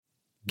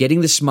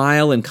Getting the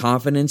smile and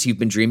confidence you've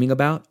been dreaming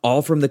about,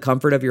 all from the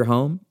comfort of your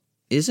home,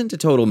 isn't a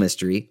total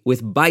mystery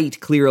with Bite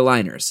clear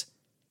aligners.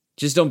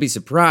 Just don't be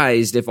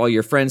surprised if all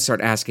your friends start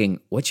asking,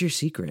 "What's your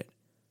secret?"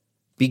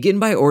 Begin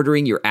by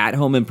ordering your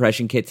at-home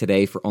impression kit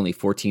today for only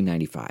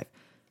 $14.95.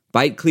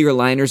 Bite clear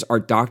aligners are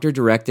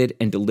doctor-directed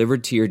and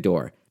delivered to your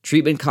door.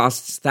 Treatment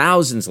costs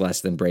thousands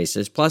less than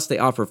braces, plus they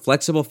offer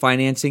flexible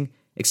financing,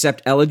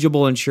 accept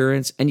eligible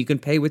insurance, and you can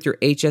pay with your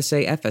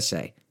HSA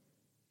FSA.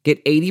 Get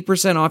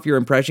 80% off your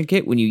impression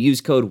kit when you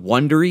use code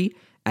WONDERY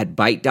at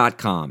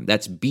Byte.com.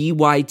 That's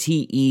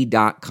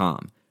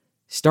BYTE.com.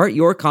 Start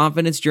your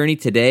confidence journey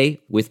today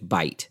with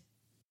Byte.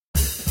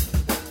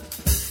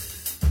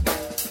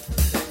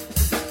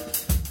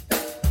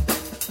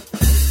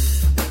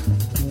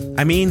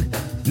 I mean,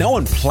 no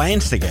one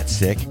plans to get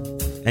sick,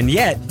 and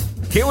yet,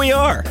 here we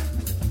are.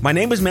 My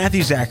name is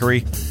Matthew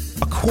Zachary.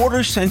 A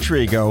quarter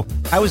century ago,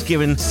 I was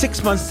given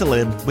 6 months to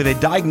live with a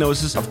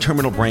diagnosis of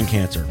terminal brain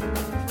cancer.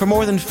 For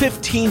more than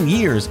 15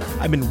 years,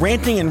 I've been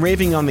ranting and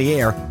raving on the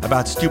air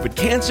about stupid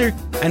cancer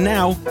and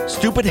now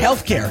stupid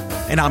healthcare,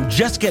 and I'm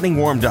just getting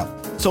warmed up.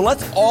 So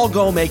let's all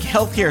go make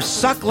healthcare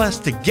suck less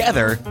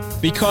together,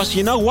 because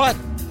you know what?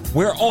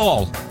 We're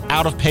all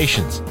out of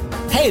patience.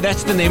 Hey,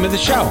 that's the name of the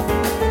show.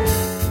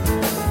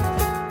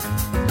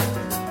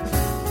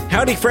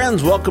 Howdy,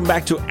 friends. Welcome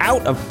back to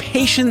Out of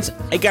Patience.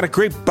 I got a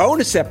great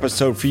bonus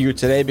episode for you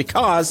today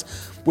because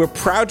we're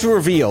proud to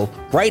reveal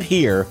right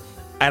here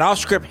at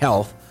OffScrip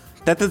Health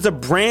that there's a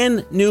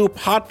brand new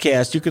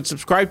podcast you can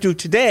subscribe to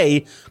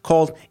today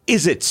called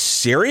Is It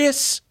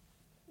Serious?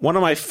 One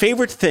of my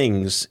favorite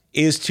things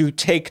is to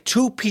take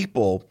two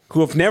people who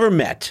have never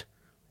met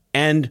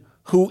and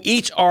who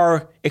each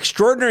are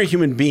extraordinary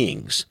human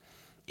beings,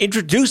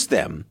 introduce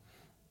them,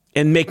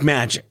 and make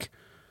magic.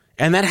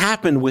 And that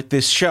happened with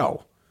this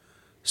show.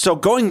 So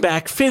going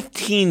back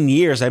 15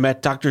 years, I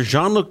met Dr.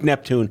 Jean-Luc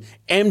Neptune,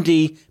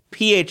 MD,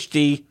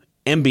 PhD,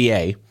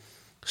 MBA,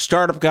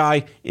 startup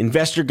guy,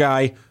 investor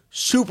guy,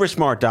 super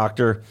smart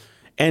doctor.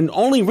 And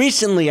only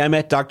recently I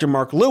met Dr.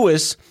 Mark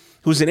Lewis,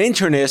 who's an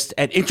internist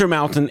at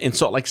Intermountain in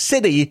Salt Lake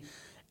City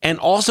and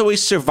also a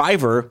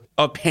survivor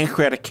of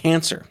pancreatic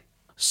cancer.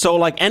 So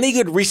like any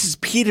good Reese's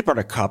peanut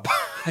butter cup,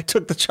 I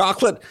took the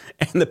chocolate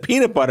and the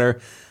peanut butter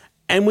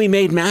and we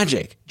made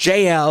magic.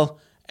 JL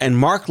and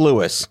Mark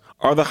Lewis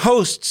are the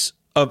hosts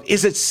of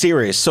Is It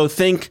Serious? So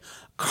think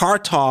Car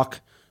Talk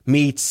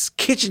meets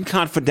Kitchen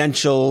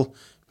Confidential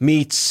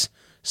meets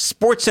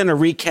SportsCenter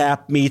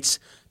Recap meets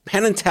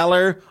Penn and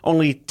Teller,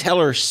 only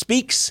Teller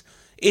speaks.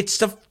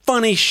 It's a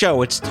funny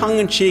show. It's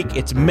tongue-in-cheek.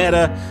 It's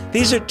meta.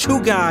 These are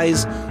two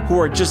guys who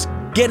are just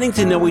getting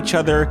to know each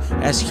other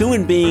as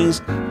human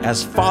beings,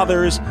 as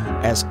fathers,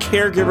 as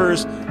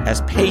caregivers,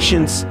 as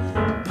patients,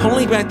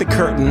 pulling back the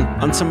curtain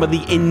on some of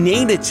the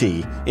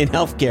inanity in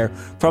healthcare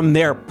from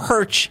their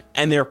perch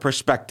and their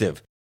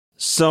perspective.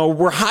 So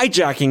we're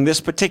hijacking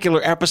this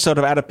particular episode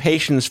of Out of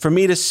Patience for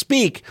me to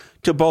speak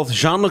to both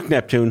Jean-Luc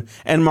Neptune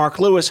and Mark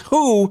Lewis,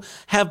 who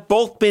have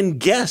both been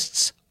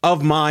guests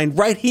of mine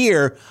right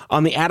here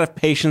on the Out of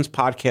Patience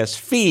podcast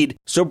feed.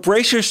 So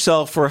brace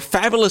yourself for a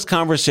fabulous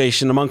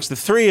conversation amongst the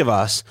three of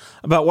us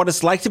about what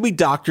it's like to be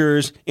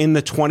doctors in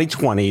the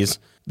 2020s,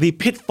 the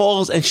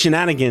pitfalls and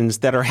shenanigans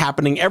that are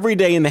happening every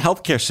day in the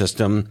healthcare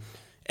system,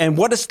 and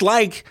what it's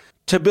like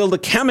to build a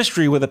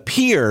chemistry with a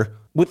peer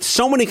with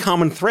so many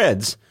common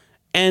threads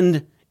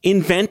and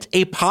invent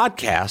a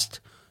podcast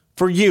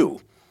for you.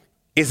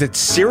 Is It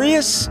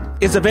Serious?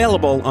 Is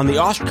available on the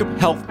OffScrip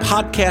Health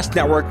Podcast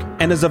Network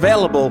and is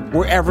available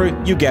wherever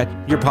you get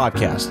your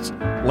podcasts.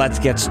 Let's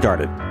get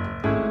started.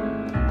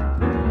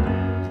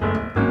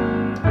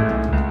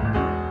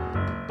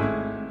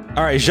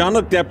 All right,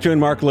 Jean-Luc Neptune,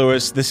 Mark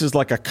Lewis, this is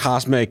like a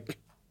cosmic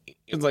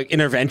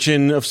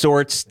intervention of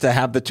sorts to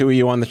have the two of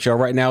you on the show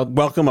right now.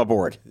 Welcome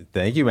aboard.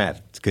 Thank you,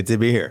 Matt. It's good to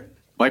be here.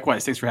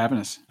 Likewise. Thanks for having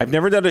us. I've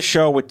never done a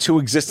show with two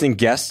existing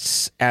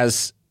guests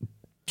as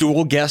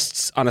dual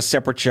guests on a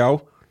separate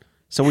show.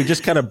 So we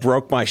just kind of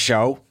broke my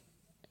show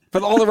for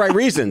all the right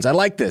reasons. I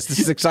like this. This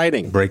is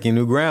exciting. Breaking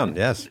new ground,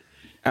 yes.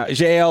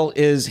 JL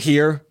is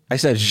here. I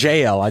said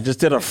JL. I just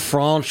did a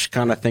French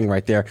kind of thing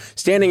right there.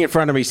 Standing in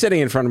front of me, sitting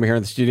in front of me here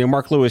in the studio,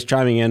 Mark Lewis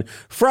chiming in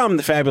from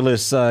the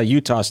fabulous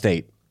Utah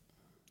State.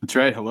 That's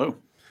right. Hello.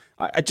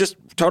 I just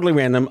totally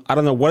random. I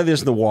don't know what it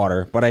is in the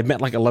water, but I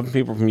met like 11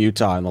 people from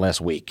Utah in the last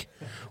week.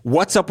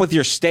 What's up with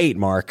your state,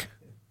 Mark?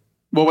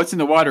 Well, what's in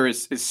the water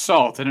is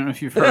salt. I don't know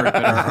if you've heard,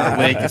 but our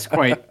lake is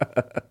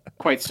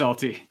quite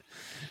salty.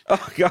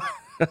 Oh, God.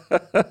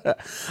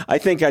 I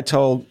think I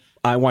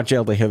want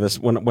JL to hear this.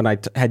 When I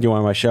had you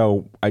on my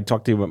show, I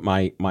talked to you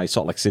about my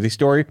Salt Lake City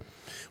story,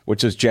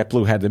 which is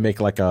JetBlue had to make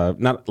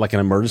not like an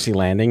emergency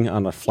landing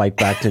on a flight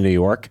back to New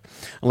York.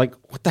 I'm like,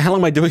 what the hell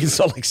am I doing in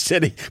Salt Lake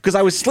City? Because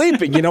I was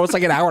sleeping. It's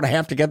like an hour and a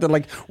half to get there.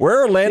 Like,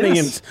 we're landing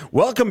and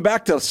welcome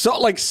back to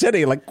Salt Lake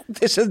City. Like,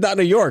 this is not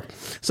New York.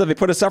 So they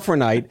put us up for a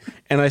night,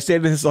 and I stayed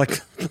in this like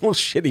little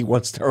shitty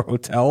one-star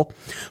hotel.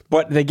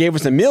 But they gave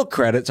us a meal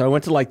credit, so I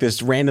went to like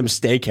this random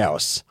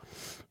steakhouse.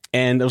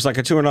 And it was like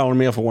a $200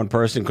 meal for one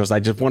person because I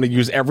just want to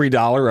use every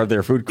dollar of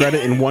their food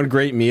credit in one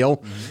great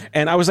meal.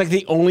 And I was like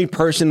the only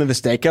person in the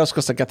steakhouse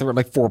because I got there at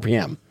like 4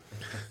 p.m.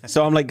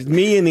 So I'm like,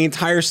 me and the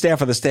entire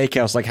staff of the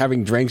steakhouse, like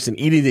having drinks and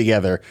eating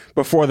together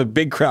before the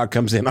big crowd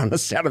comes in on a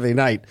Saturday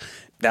night.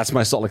 That's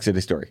my Salt Lake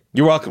City story.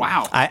 You're welcome.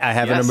 Wow. I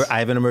have I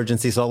have an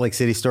emergency Salt Lake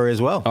City story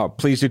as well. Oh,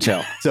 please do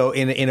tell. So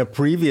in a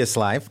previous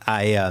life,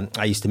 I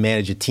used to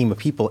manage a team of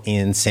people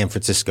in San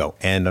Francisco,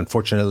 and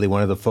unfortunately,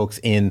 one of the folks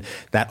in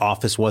that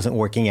office wasn't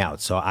working out.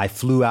 So I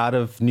flew out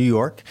of New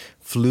York,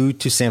 flew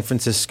to San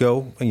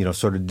Francisco,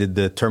 sort of did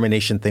the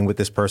termination thing with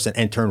this person,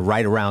 and turned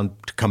right around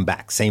to come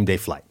back, same day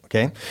flight.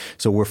 Okay,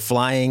 so we're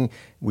flying.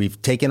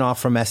 We've taken off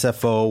from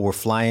SFO. We're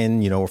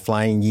flying, we're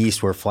flying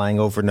east. We're flying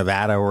over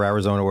Nevada or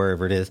Arizona,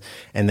 wherever it is.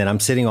 And then I'm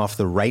sitting off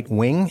the right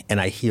wing,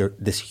 and I hear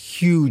this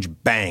huge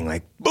bang,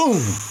 like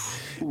boom.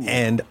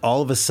 And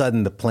all of a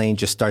sudden, the plane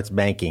just starts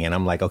banking. And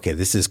I'm like, okay,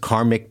 this is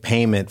karmic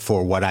payment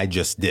for what I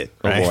just did.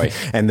 Right? Oh, boy.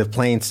 And the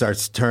plane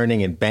starts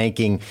turning and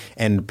banking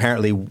and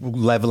apparently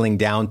leveling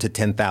down to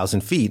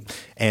 10,000 feet.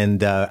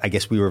 And I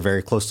guess we were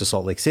very close to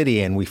Salt Lake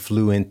City, and we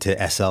flew into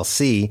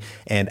SLC.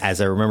 And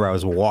as I remember, I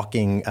was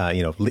walking,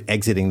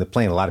 exiting the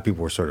plane. A lot of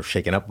people were sort of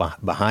shaken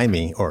up behind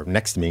me or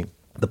next to me.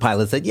 The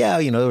pilot said,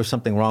 there was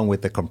something wrong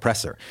with the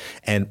compressor.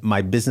 And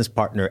my business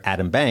partner,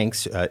 Adam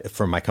Banks,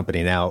 from my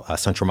company now,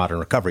 Central Modern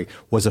Recovery,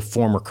 was a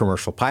former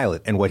commercial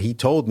pilot. And what he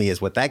told me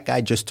is what that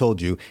guy just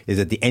told you is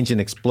that the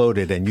engine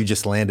exploded and you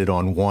just landed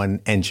on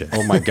one engine.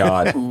 Oh, my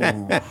God.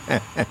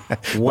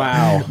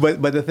 Wow.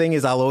 But the thing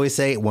is, I'll always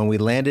say, when we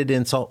landed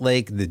in Salt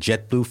Lake, the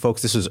JetBlue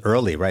folks, this was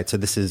early, right? So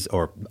this is,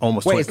 or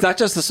almost. Wait, it's not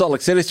just the Salt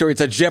Lake City story.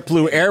 It's a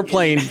JetBlue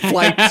airplane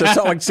flight to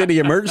Salt Lake City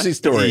emergency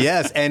story.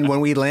 Yes. And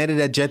when we landed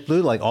at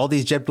JetBlue, like all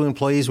these JetBlue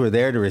employees were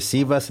there to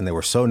receive us, and they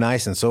were so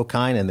nice and so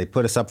kind, and they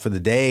put us up for the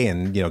day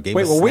and gave us Wait,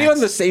 were snacks. we on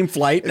the same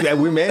flight? Yeah,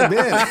 we may have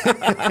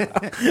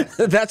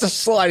been. That's a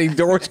sliding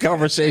doors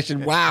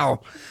conversation.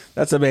 Wow.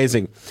 That's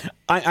amazing.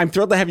 I'm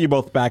thrilled to have you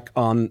both back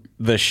on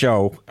the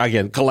show,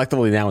 again,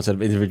 collectively now instead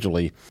of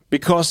individually,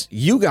 because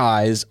you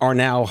guys are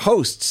now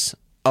hosts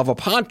of a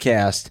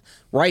podcast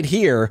right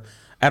here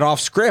at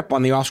OffScrip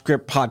on the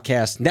OffScrip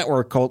podcast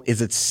network called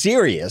Is It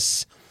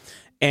Serious?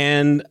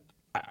 And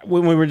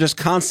when we were just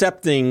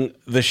concepting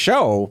the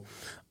show,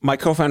 my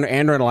co-founder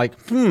Andrew and I are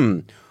like,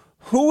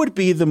 who would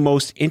be the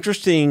most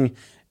interesting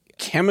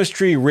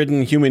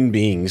chemistry-ridden human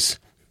beings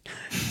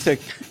to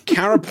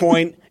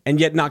counterpoint and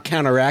yet not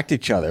counteract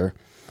each other,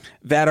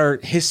 that are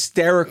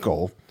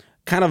hysterical,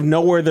 kind of know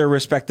where their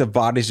respective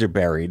bodies are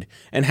buried,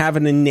 and have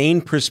an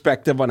inane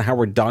perspective on how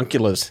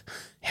redonkulous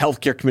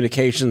healthcare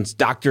communications,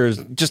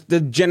 doctors, just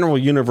the general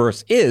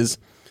universe is,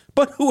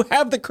 but who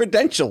have the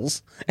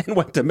credentials and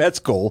went to med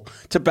school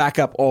to back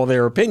up all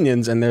their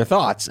opinions and their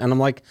thoughts. And I'm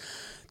like,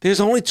 there's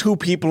only two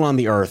people on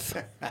the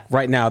earth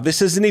right now.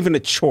 This isn't even a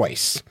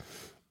choice.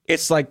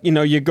 It's like,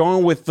 you're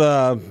going with,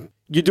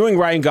 you're doing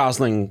Ryan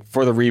Gosling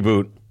for the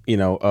reboot,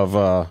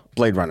 of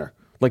Blade Runner.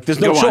 Like, there's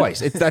no choice.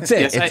 That's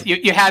it. Yes,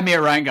 you had me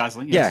at Ryan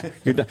Gosling. Yes.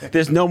 Yeah,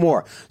 there's no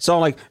more. So I'm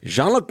like,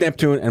 Jean-Luc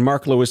Neptune and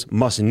Mark Lewis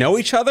must know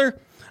each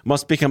other,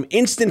 must become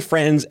instant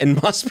friends,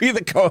 and must be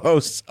the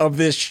co-hosts of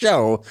this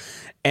show.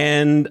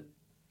 And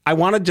I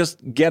want to just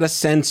get a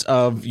sense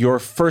of your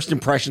first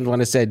impressions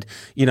when I said,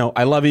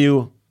 I love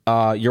you,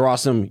 you're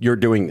awesome, you're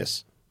doing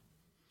this.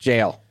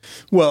 JL.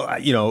 Well,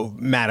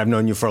 Matt, I've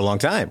known you for a long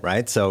time,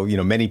 right? So,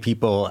 many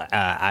people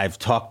I've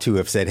talked to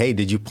have said, hey,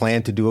 did you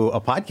plan to do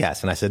a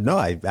podcast? And I said, no,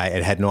 I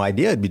had no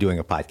idea I'd be doing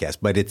a podcast,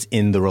 but it's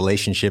in the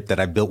relationship that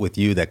I built with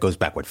you that goes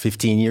back,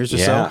 15 years or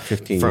so? Yeah,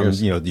 15 years.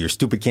 From, your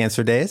stupid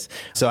cancer days.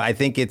 So I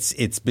think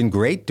it's been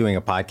great doing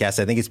a podcast.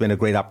 I think it's been a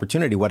great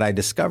opportunity. What I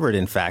discovered,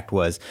 in fact,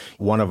 was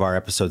one of our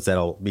episodes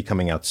that'll be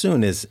coming out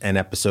soon is an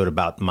episode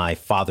about my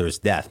father's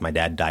death. My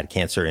dad died of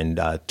cancer in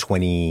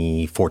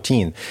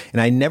 2014.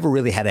 And I never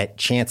really had a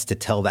chance to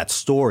tell that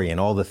story and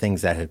all the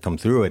things that had come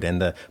through it.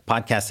 And the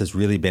podcast has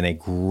really been a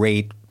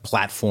great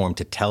platform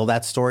to tell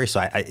that story.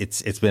 So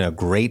it's been a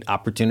great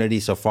opportunity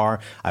so far.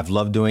 I've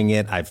loved doing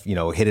it. I've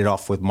hit it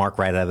off with Mark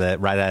right out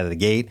of the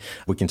gate.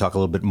 We can talk a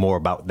little bit more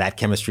about that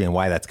chemistry and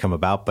why that's come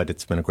about, but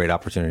it's been a great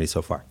opportunity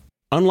so far.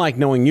 Unlike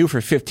knowing you for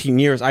 15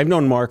 years, I've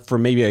known Mark for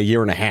maybe a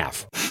year and a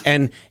half.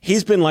 And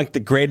he's been like the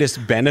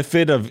greatest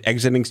benefit of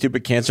exiting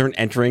stupid cancer and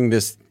entering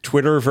this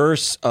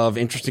Twitterverse of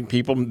interesting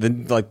people,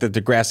 like the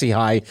Degrassi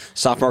High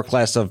sophomore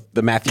class of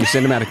the Matthew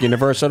Cinematic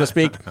Universe, so to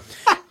speak.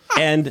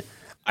 And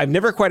I've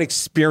never quite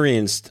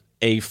experienced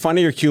a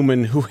funnier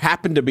human who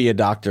happened to be a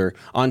doctor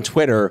on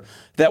Twitter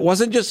that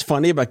wasn't just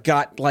funny, but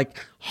got like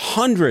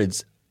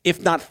hundreds,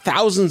 if not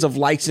thousands of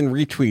likes and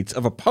retweets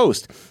of a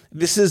post.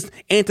 This is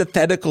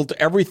antithetical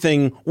to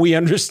everything we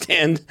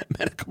understand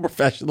medical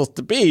professionals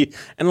to be.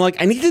 And I'm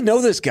like, I need to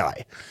know this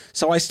guy.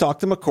 So I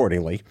stalked him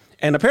accordingly.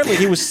 And apparently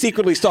he was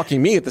secretly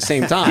stalking me at the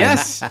same time.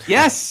 Yes.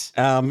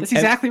 That's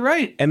exactly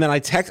right. And then I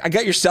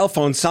got your cell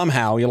phone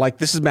somehow. You're like,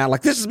 this is Matt.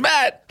 Like, this is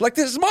Matt. Like,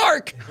 this is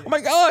Mark. Oh my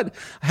God.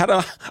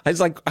 I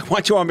was like, I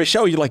want you on my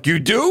show. You're like, you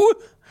do?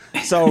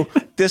 So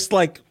this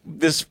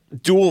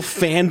dual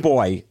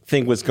fanboy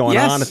thing was going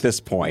on at this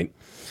point.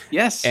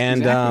 Yes,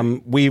 and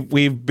exactly.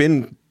 we've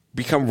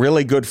become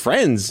really good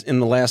friends in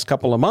the last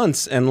couple of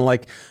months, and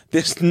like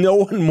there's no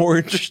one more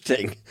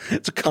interesting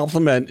to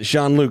compliment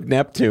Jean-Luc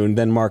Neptune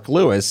than Mark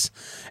Lewis.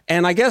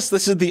 And I guess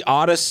this is the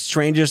oddest,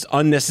 strangest,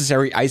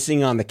 unnecessary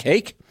icing on the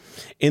cake.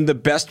 In the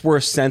best,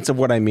 worst sense of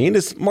what I mean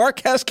is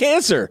Mark has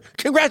cancer.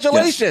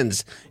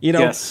 Congratulations. Yes. You know,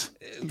 yes.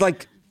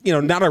 Like, you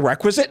know, not a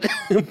requisite,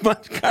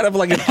 but kind of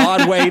like an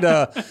odd way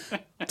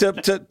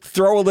to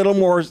throw a little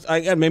more,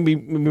 maybe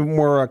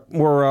more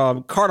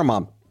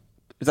cardamom.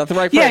 Is that the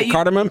right phrase?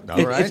 Cardamom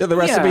into the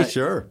recipe? Yeah,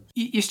 sure.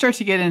 You start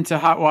to get into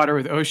hot water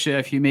with OSHA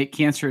if you make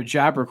cancer a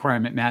job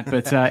requirement, Matt.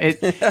 But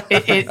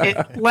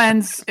it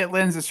lends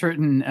a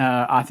certain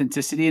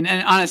authenticity. And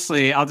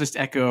honestly, I'll just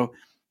echo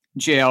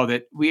JL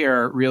that we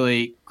are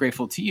really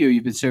grateful to you.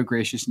 You've been so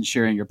gracious in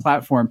sharing your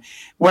platform.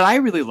 What I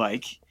really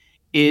like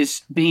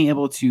is being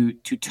able to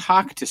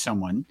talk to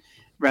someone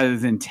rather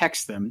than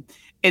text them.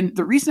 And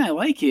the reason I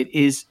like it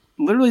is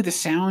literally the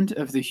sound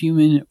of the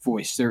human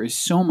voice. There is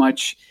so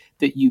much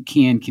that you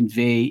can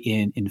convey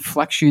in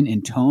inflection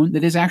and tone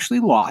that is actually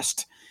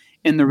lost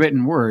in the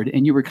written word.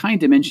 And you were kind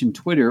to mention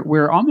Twitter,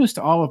 where almost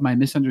all of my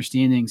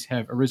misunderstandings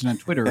have arisen on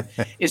Twitter,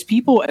 is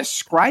people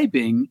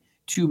ascribing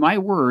to my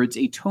words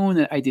a tone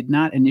that I did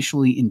not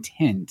initially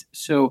intend.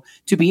 So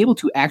to be able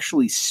to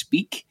actually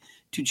speak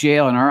to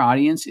JL and our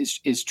audience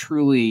is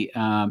truly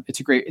it's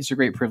a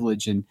great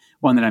privilege, and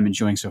one that I'm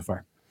enjoying so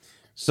far.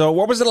 So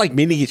what was it like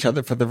meeting each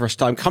other for the first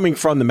time, coming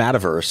from the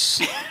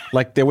metaverse?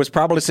 Like there was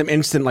probably some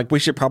instant, like we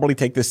should probably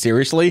take this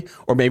seriously,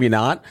 or maybe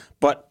not.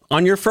 But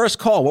on your first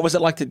call, what was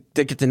it like to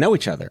get to know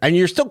each other? And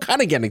you're still kind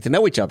of getting to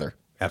know each other.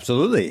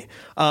 Absolutely.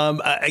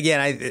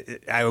 Again,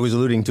 I was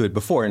alluding to it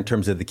before in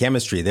terms of the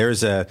chemistry.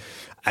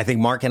 I think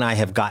Mark and I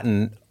have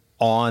gotten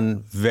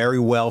on very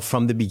well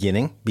from the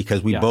beginning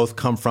because we both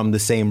come from the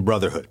same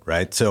brotherhood,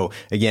 right? So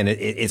again,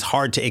 it's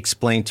hard to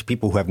explain to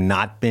people who have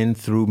not been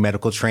through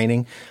medical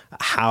training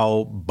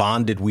how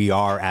bonded we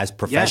are as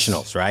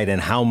professionals, right?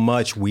 And how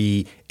much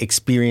we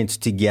experience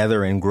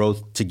together and grow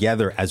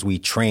together as we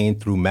train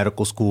through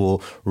medical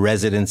school,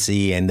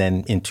 residency, and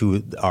then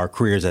into our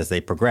careers as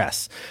they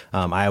progress.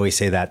 I always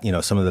say that, you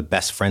know, some of the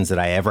best friends that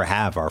I ever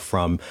have are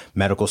from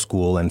medical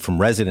school and from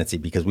residency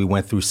because we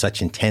went through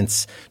such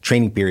intense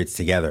training periods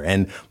together.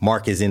 And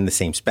Mark is in the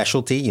same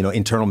specialty. You know,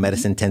 internal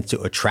medicine tends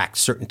to attract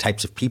certain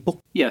types of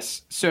people.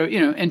 Yes. So, you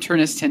know,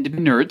 internists tend to be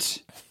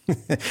nerds.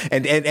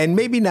 and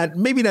maybe not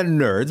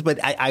nerds, but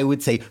I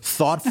would say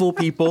thoughtful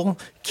people,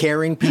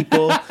 caring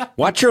people.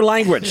 Watch your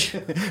language.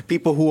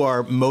 People who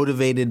are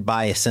motivated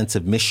by a sense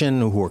of mission,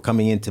 who are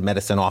coming into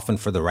medicine often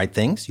for the right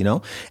things, you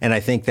know? And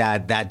I think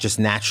that just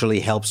naturally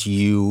helps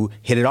you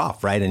hit it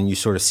off, right? And you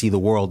sort of see the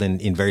world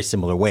in very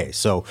similar ways.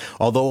 So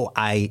although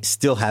I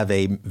still have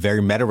a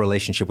very meta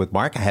relationship with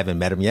Mark, I haven't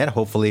met him yet.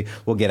 Hopefully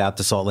we'll get out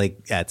to Salt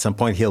Lake at some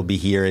point. He'll be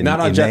here Not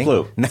on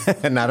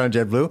JetBlue. Not on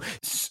JetBlue.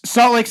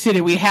 Salt Lake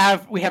City, we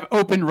have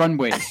open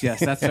runways. Yes,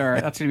 that's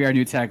going to be our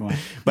new tagline.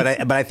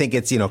 But I think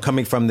it's, you know,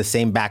 coming from the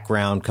same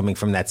background, coming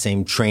from that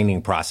same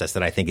training process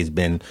that I think has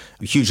been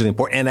hugely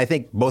important. And I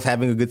think both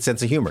having a good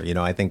sense of humor, you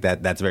know, I think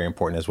that's very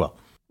important as well.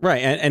 Right.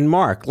 And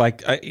Mark,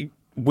 like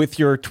with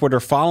your Twitter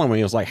following,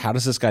 it was like, how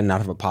does this guy not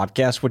have a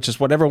podcast? Which is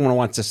what everyone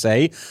wants to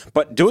say,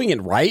 but doing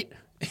it right,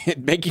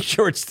 making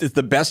sure it's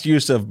the best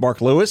use of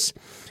Mark Lewis.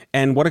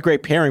 And what a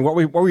great pairing. What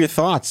were your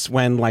thoughts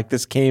when like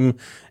this came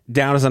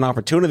down as an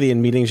opportunity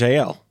in meeting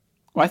JL?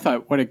 Well, I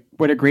thought,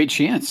 what a great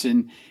chance.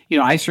 And, you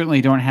know, I certainly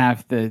don't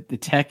have the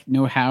tech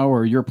know-how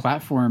or your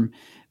platform,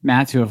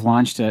 Matt, to have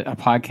launched a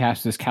podcast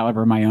of this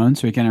caliber of my own.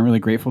 So again, I'm really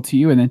grateful to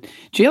you. And then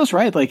JL's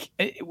right. Like,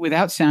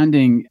 without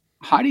sounding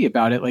haughty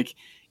about it, like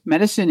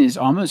medicine is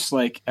almost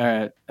like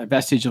a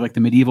vestige of like the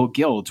medieval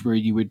guilds where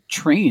you would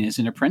train as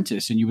an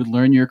apprentice and you would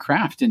learn your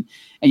craft. And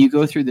you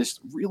go through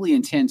this really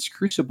intense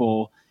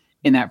crucible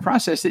in that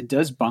process that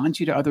does bond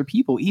you to other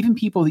people, even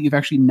people that you've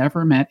actually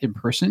never met in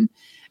person.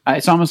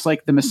 It's almost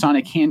like the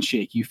Masonic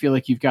handshake. You feel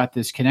like you've got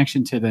this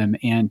connection to them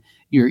and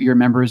you're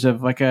members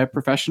of like a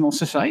professional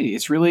society.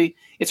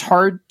 It's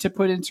hard to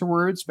put into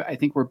words, but I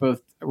think we're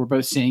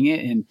both saying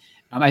it. And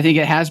I think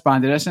it has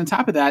bonded us. And on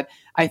top of that,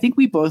 I think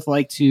we both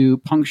like to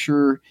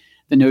puncture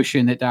the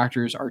notion that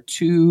doctors are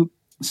too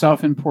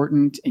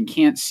self-important and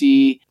can't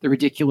see the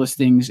ridiculous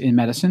things in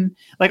medicine.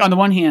 Like on the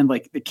one hand,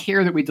 like the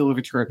care that we deliver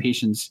to our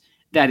patients,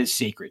 that is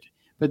sacred.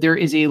 But there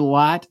is a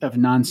lot of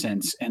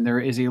nonsense and there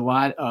is a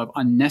lot of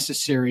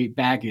unnecessary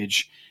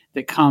baggage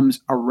that comes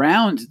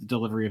around the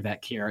delivery of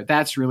that care.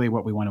 That's really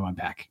what we want to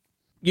unpack.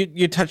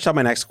 You touched on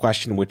my next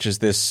question, which is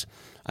this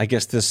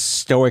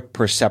stoic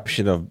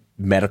perception of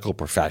medical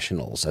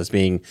professionals as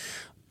being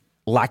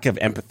lack of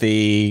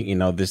empathy, you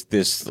know,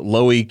 this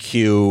low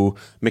EQ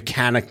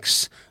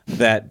mechanics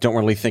that don't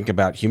really think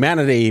about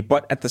humanity.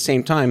 But at the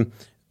same time,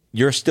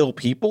 you're still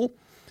people,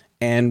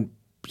 and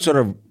sort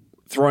of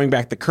throwing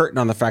back the curtain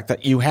on the fact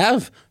that you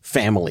have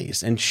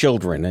families and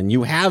children and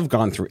you have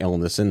gone through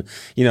illness. And,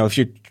 you know, if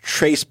you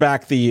trace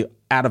back the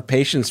out of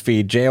patients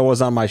feed, JL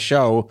was on my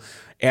show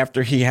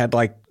after he had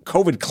like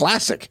COVID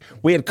Classic.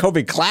 We had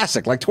COVID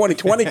Classic, like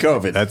 2020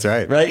 COVID. That's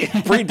right. Right?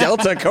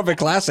 Pre-Delta COVID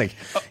Classic.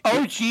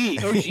 OG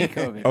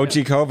COVID. OG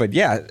COVID,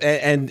 yeah.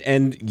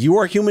 And you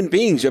are human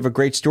beings. You have a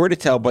great story to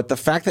tell, but the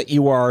fact that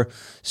you are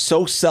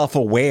so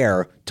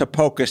self-aware to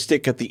poke a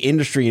stick at the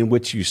industry in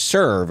which you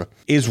serve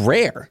is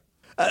rare.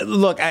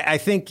 Look, I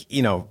think,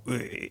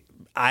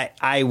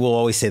 I will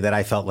always say that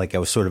I felt like I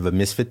was sort of a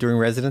misfit during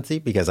residency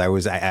because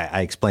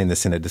I explained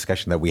this in a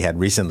discussion that we had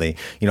recently.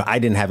 I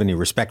didn't have any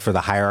respect for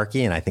the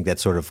hierarchy, and I think that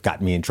sort of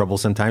got me in trouble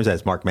sometimes.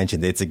 As Mark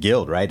mentioned, it's a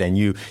guild, right? And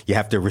you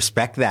have to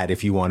respect that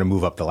if you want to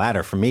move up the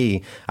ladder. For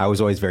me, I was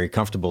always very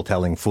comfortable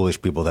telling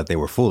foolish people that they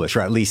were foolish,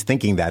 or at least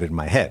thinking that in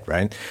my head,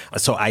 right?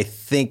 So I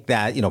think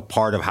that,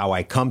 part of how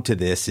I come to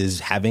this is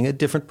having a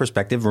different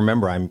perspective.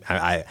 Remember,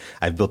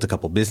 I've built a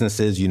couple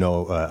businesses,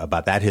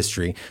 about that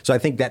history. So I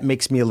think that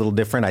makes me a little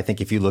different. I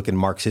think if you look in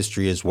Mark's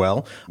history as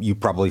well, you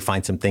probably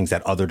find some things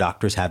that other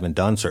doctors haven't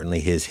done. Certainly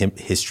his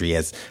history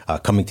as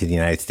coming to the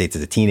United States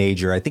as a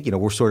teenager. I think,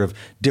 we're sort of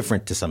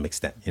different to some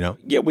extent,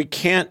 Yeah, we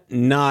can't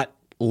not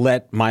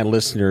let my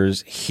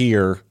listeners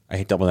hear, I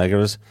hate double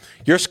negatives,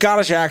 your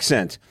Scottish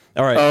accent.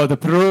 All right. Oh, the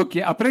brogue.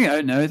 Yeah, I'll bring it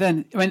out now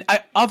then.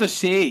 I'll just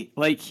say,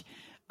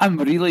 I'm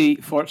really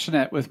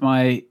fortunate with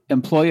my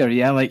employer.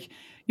 Yeah,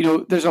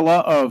 there's a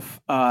lot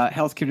of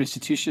healthcare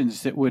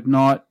institutions that would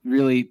not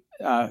really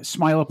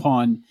smile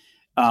upon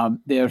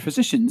their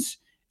physicians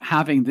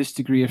having this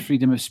degree of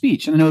freedom of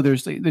speech. And I know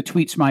there's the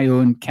tweet's my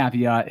own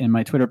caveat in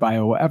my Twitter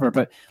bio or whatever,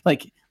 but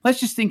let's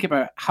just think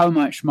about how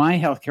much my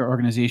healthcare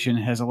organization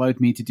has allowed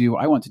me to do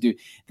what I want to do.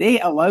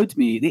 They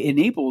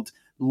enabled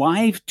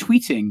live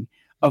tweeting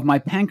of my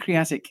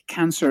pancreatic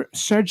cancer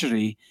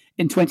surgery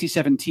in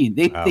 2017.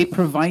 They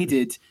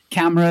provided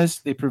cameras,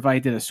 they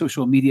provided a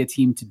social media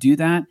team to do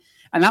that.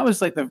 And that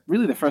was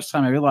really the first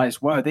time I realized,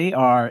 wow, they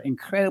are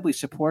incredibly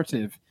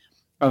supportive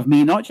of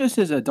me, not just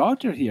as a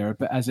doctor here,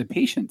 but as a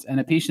patient, and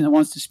a patient that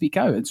wants to speak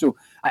out. And so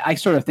I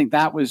sort of think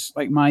that was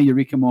my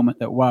eureka moment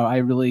that, wow, I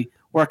really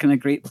work in a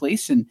great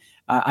place, and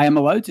I am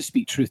allowed to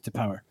speak truth to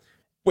power.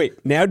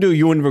 Wait, now do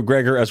Ewan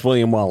McGregor as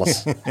William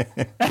Wallace.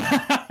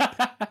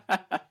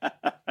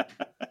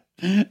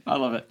 I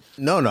love it.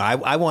 No,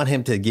 I want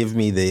him to give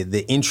me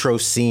the intro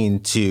scene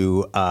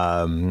to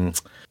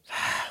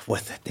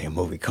what's that damn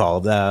movie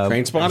called?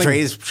 Trainspotting?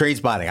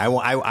 Trainspotting.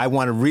 I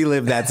want to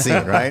relive that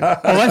scene, right?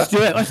 Oh, let's do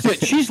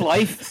it. She's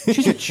life.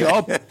 She's a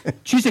job.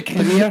 She's a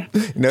career.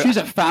 She's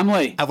a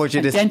family. I want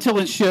you and dental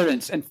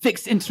insurance and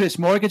fixed interest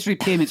mortgage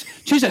repayments.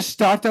 She's a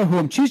starter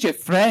home. Choose your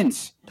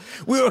friends.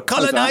 We were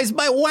colonized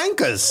by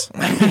wankers.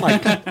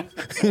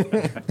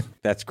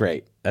 That's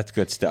great. That's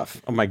good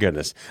stuff. Oh, my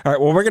goodness. All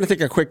right, well, we're going to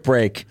take a quick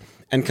break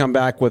and come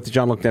back with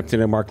Jean-Luc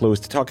Neptune and Mark Lewis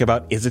to talk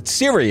about Is It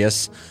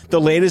Serious?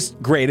 The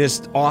latest,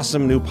 greatest,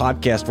 awesome new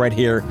podcast right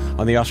here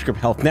on the OffScrip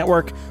Health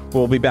Network.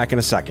 We'll be back in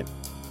a second.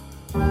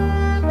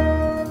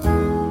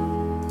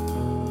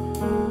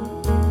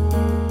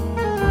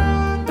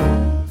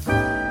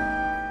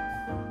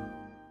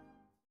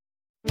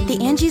 The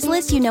Angie's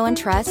List you know and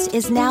trust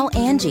is now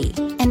Angie,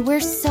 and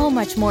we're so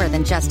much more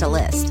than just a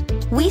list.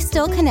 We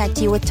still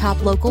connect you with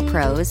top local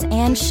pros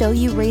and show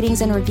you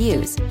ratings and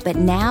reviews, but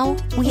now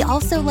we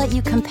also let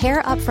you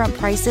compare upfront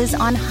prices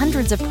on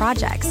hundreds of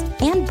projects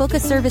and book a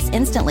service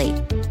instantly.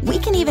 We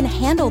can even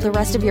handle the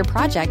rest of your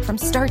project from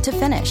start to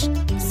finish.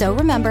 So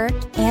remember,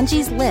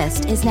 Angie's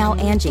List is now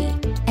Angie,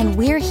 and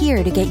we're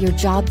here to get your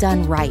job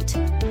done right.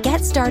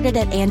 Get started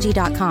at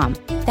Angie.com.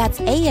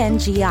 That's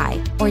ANGI,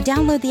 or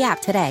download the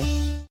app today.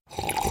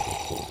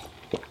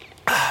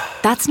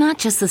 That's not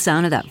just the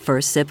sound of that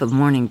first sip of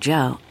Morning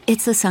Joe.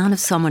 It's the sound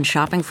of someone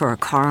shopping for a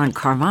car on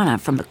Carvana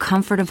from the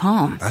comfort of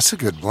home. That's a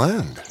good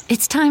blend.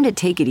 It's time to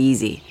take it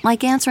easy,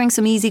 like answering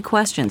some easy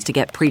questions to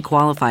get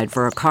pre-qualified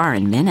for a car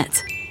in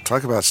minutes.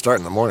 Talk about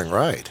starting the morning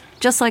right.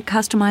 Just like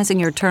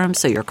customizing your terms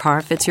so your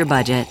car fits your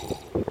budget.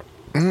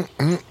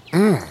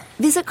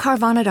 Visit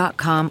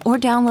Carvana.com or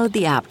download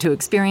the app to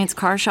experience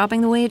car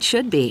shopping the way it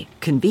should be.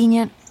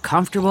 Convenient,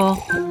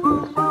 comfortable.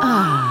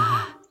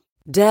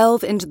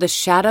 Delve into the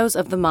shadows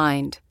of the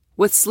mind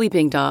with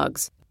Sleeping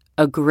Dogs,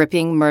 a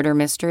gripping murder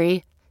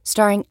mystery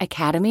starring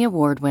Academy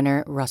Award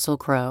winner Russell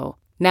Crowe.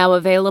 Now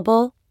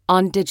available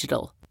on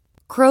digital.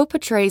 Crowe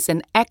portrays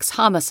an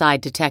ex-homicide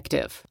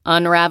detective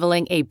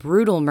unraveling a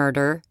brutal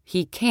murder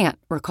he can't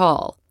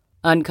recall.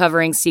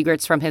 Uncovering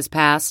secrets from his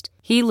past,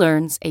 he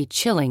learns a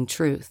chilling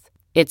truth.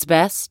 It's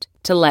best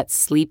to let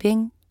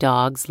sleeping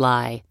dogs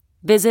lie.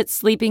 Visit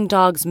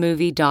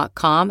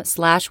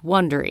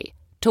sleepingdogsmovie.com/Wondery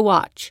to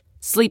watch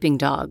Sleeping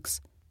Dogs,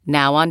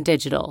 now on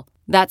digital.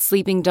 That's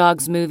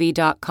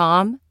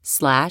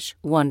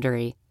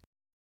sleepingdogsmovie.com/Wondery.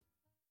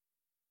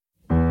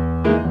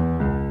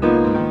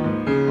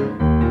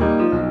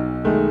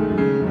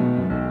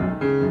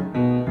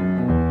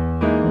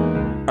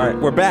 All right,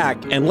 we're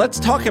back, and let's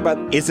talk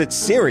about Is It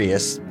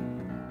Serious?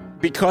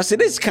 Because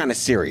it is kind of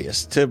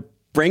serious to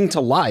bring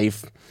to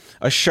life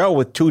a show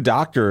with two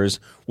doctors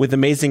with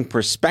amazing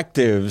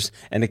perspectives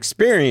and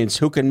experience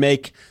who can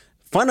make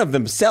fun of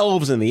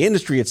themselves and the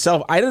industry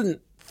itself. I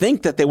didn't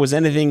think that there was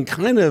anything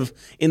kind of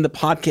in the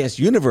podcast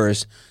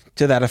universe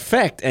to that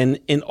effect. And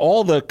in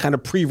all the kind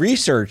of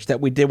pre-research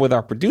that we did with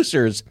our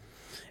producers,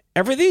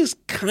 everything's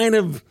kind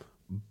of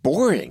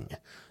boring.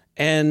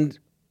 And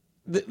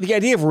the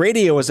idea of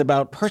radio is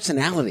about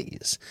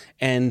personalities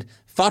and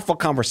thoughtful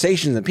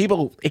conversations and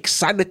people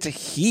excited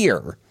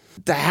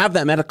to have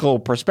that medical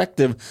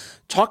perspective.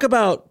 Talk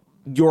about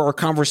your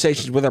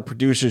conversations with our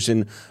producers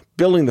in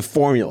building the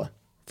formula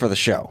for the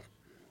show.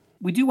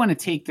 We do want to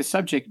take the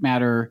subject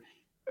matter,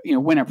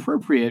 when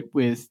appropriate,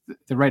 with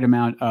the right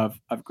amount of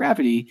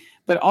gravity.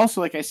 But also,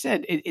 like I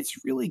said,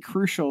 it's really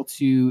crucial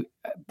to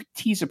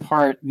tease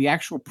apart the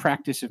actual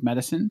practice of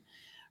medicine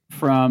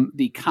from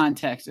the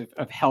context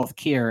of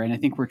healthcare. And I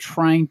think we're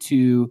trying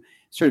to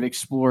sort of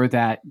explore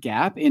that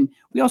gap. And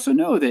we also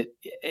know that,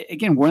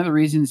 again, one of the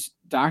reasons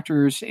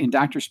doctors and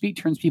doctor speak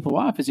turns people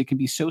off is it can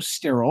be so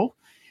sterile.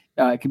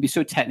 It can be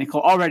so technical.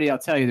 Already, I'll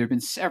tell you, there have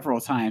been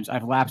several times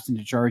I've lapsed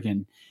into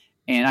jargon.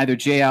 And either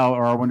JL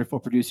or our wonderful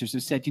producers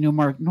have said,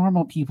 Mark,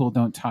 normal people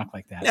don't talk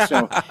like that.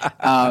 So,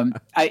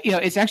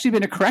 it's actually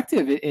been a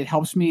corrective. It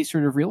helps me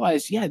sort of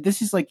realize,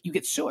 this is like, you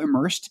get so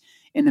immersed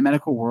in the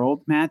medical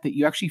world, Matt, that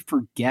you actually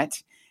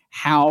forget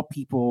how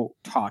people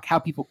talk, how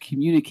people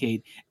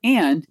communicate,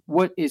 and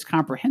what is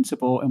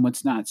comprehensible and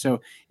what's not.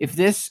 So if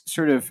this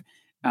sort of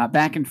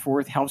back and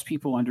forth helps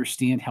people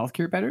understand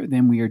healthcare better,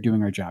 then we are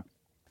doing our job.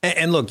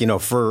 And look,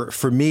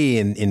 for me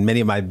in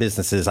many of my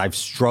businesses, I've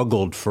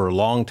struggled for a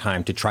long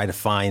time to try to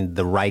find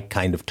the right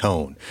kind of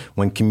tone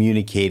when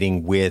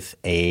communicating with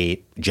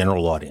a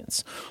general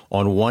audience.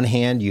 On one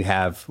hand, you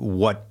have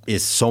what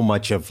is so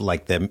much of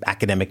like the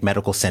academic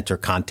medical center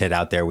content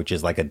out there, which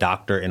is like a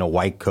doctor in a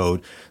white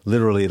coat,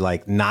 literally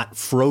like not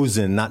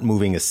frozen, not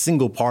moving a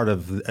single part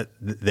of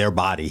their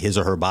body, his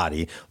or her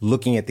body,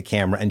 looking at the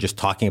camera and just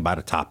talking about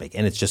a topic.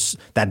 And it's just,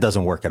 that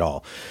doesn't work at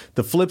all.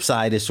 The flip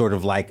side is sort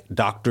of like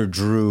Dr.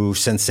 Drew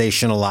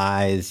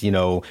sensationalized,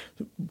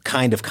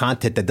 kind of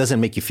content that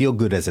doesn't make you feel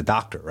good as a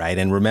doctor, right?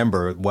 And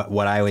remember,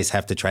 what I always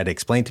have to try to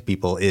explain to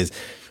people is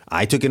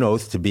I took an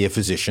oath to be a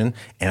physician,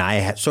 and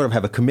I sort of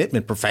have a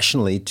commitment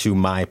professionally to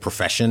my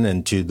profession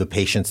and to the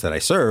patients that I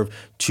serve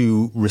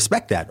to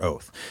respect that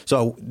oath.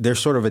 So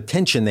there's sort of a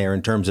tension there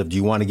in terms of, do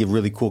you want to give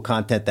really cool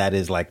content that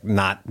is like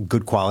not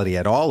good quality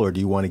at all, or do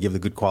you want to give the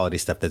good quality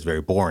stuff that's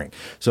very boring?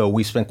 So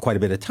we spent quite a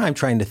bit of time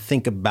trying to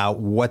think about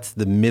what's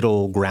the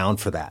middle ground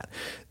for that.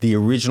 The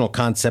original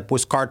concept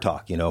was car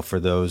talk. For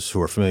those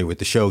who are familiar with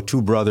the show,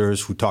 two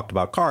brothers who talked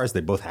about cars. They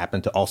both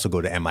happened to also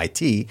go to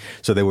MIT.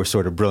 So they were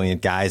sort of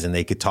brilliant guys, and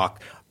they could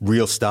talk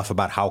real stuff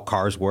about how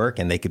cars work,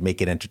 and they could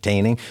make it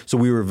entertaining. So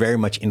we were very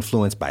much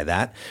influenced by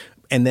that.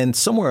 And then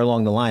somewhere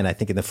along the line, I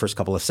think in the first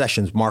couple of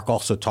sessions, Mark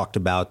also talked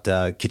about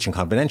Kitchen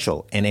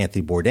Confidential and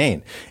Anthony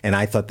Bourdain. And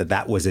I thought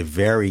that was a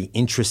very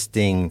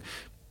interesting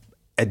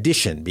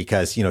addition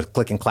because,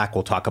 Click and Clack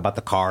will talk about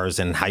the cars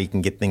and how you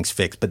can get things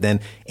fixed. But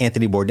then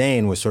Anthony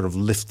Bourdain was sort of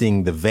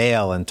lifting the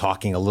veil and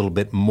talking a little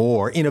bit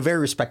more in a very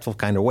respectful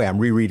kind of way. I'm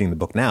rereading the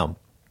book now,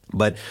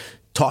 but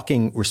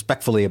talking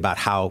respectfully about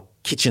how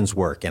kitchens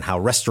work and how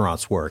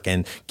restaurants work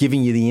and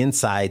giving you the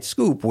inside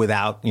scoop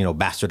without,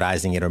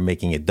 bastardizing it or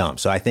making it dumb.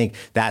 So I think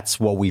that's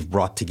what we've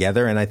brought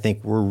together. And I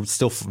think we're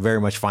still very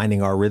much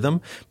finding our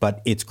rhythm,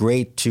 but it's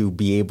great to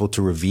be able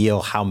to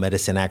reveal how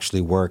medicine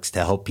actually works to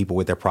help people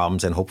with their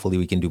problems. And hopefully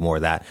we can do more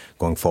of that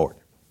going forward.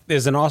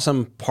 There's an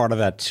awesome part of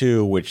that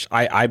too, which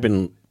I've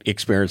been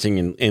experiencing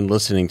in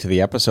listening to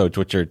the episodes,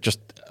 which are just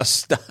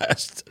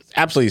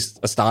absolutely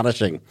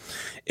astonishing,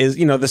 is,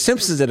 The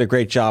Simpsons did a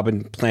great job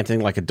in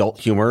planting like adult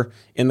humor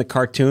in the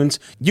cartoons.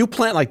 You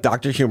plant like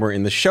doctor humor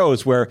in the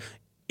shows where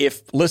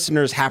if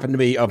listeners happen to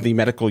be of the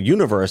medical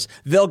universe,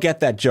 they'll get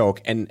that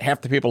joke, and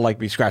half the people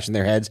be scratching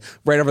their heads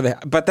right over the.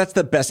 But that's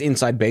the best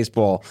inside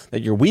baseball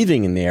that you're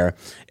weaving in there.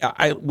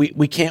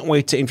 We can't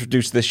wait to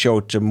introduce this show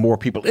to more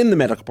people in the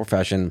medical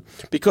profession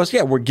because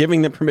we're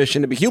giving them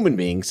permission to be human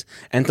beings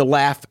and to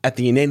laugh at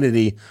the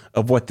inanity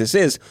of what this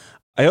is.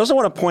 I also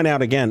want to point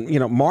out again,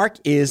 Mark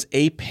is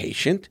a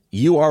patient,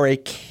 you are a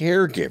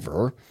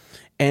caregiver,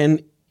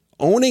 and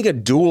owning a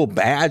dual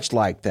badge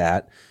like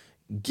that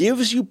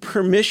gives you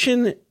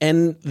permission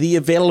and the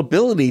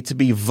availability to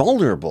be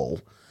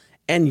vulnerable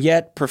and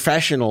yet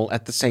professional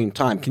at the same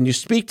time. Can you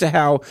speak to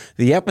how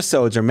the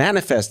episodes are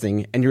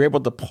manifesting and you're able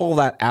to pull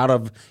that out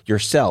of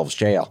yourselves,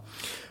 JL?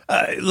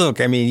 Look,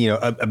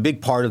 a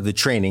big part of the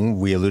training,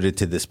 we alluded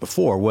to this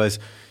before, was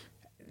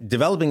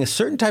developing a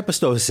certain type of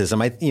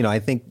stoicism. I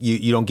think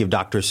you don't give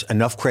doctors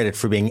enough credit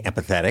for being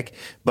empathetic,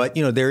 but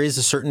there is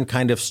a certain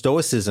kind of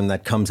stoicism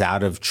that comes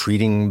out of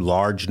treating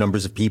large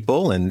numbers of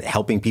people and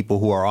helping people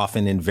who are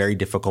often in very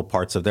difficult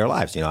parts of their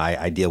lives.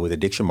 I deal with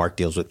addiction. Mark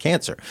deals with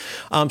cancer.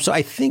 So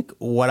I think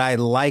what I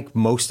like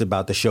most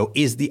about the show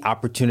is the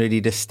opportunity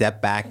to step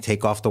back,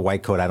 take off the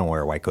white coat. I don't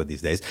wear a white coat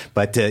these days,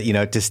 but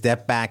to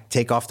step back,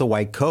 take off the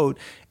white coat,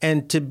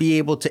 and to be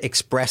able to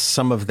express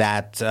some of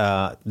that,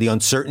 the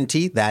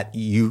uncertainty that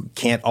you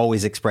can't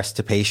always express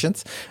to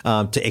patients,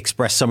 to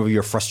express some of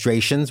your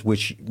frustrations,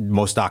 which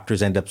most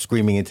doctors end up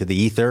screaming into the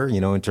ether,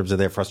 in terms of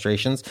their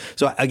frustrations.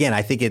 So again,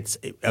 I think it's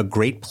a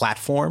great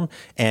platform,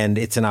 and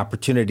it's an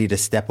opportunity to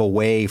step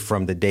away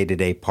from the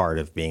day-to-day part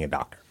of being a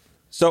doctor.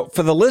 So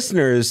for the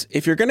listeners,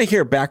 if you're going to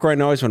hear background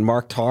noise when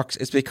Mark talks,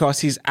 it's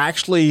because he's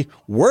actually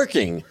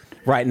working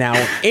right now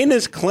in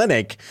his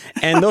clinic,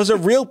 and those are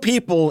real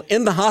people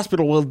in the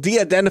hospital. We'll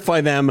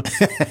de-identify them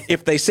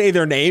if they say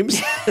their names.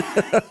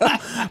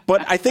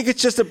 But I think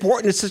it's just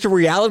important. It's such a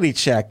reality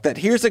check that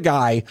here's a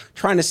guy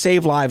trying to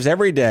save lives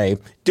every day,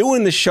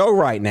 doing the show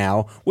right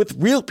now with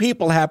real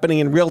people happening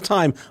in real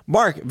time.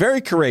 Mark,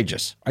 very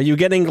courageous. Are you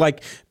getting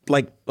like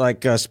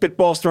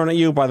spitballs thrown at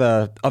you by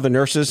the other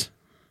nurses?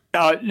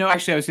 No,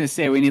 actually, I was going to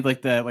say we need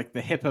like the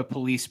HIPAA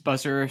police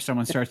buzzer if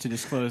someone starts to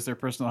disclose their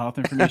personal health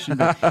information.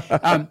 But,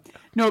 but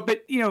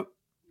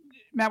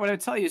Matt, what I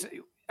would tell you is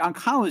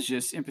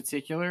oncologists in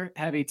particular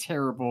have a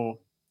terrible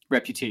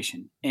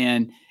reputation,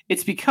 and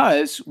it's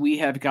because we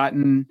have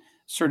gotten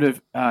sort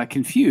of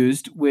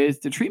confused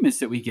with the treatments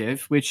that we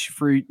give, which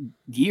for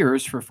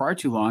years, for far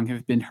too long,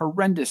 have been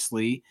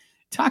horrendously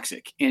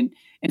toxic. And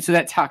so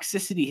that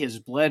toxicity has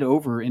bled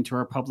over into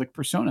our public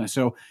persona.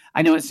 So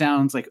I know it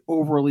sounds like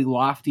overly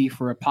lofty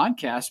for a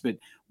podcast, but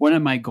one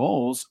of my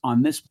goals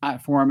on this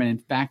platform, and in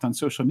fact on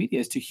social media,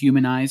 is to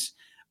humanize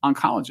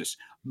oncologists.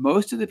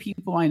 Most of the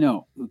people I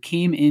know who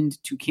came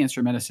into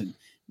cancer medicine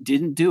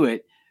didn't do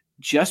it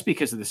just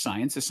because of the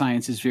science. The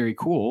science is very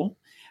cool,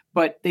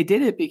 but they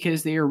did it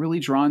because they are really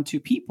drawn to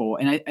people.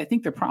 And I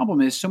think the problem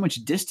is so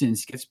much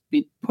distance gets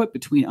put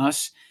between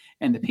us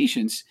and the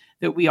patients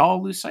that we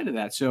all lose sight of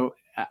that. So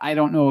I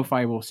don't know if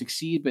I will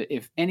succeed, but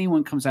if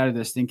anyone comes out of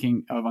this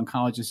thinking of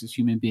oncologists as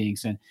human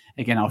beings, then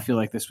again, I'll feel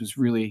like this was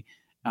really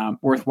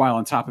worthwhile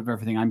on top of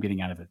everything I'm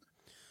getting out of it.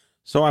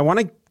 So I want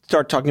to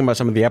start talking about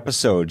some of the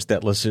episodes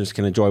that listeners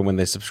can enjoy when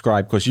they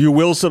subscribe, because you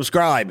will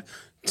subscribe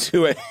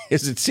to it.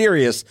 Is it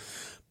serious?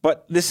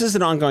 But this is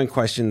an ongoing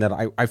question that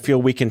I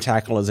feel we can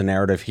tackle as a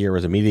narrative here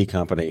as a media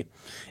company.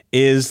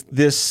 Is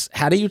this,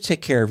 how do you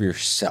take care of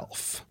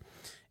yourself?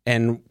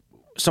 And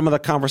some of the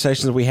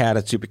conversations we had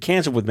at Super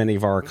Cancer with many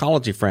of our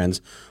oncology friends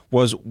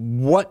was,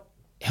 what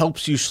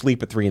helps you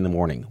sleep at 3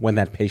 a.m. when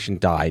that patient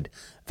died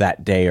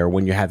that day, or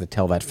when you had to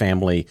tell that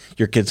family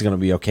your kid's going to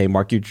be okay?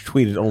 Mark, you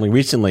tweeted only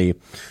recently,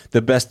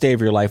 the best day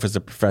of your life as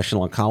a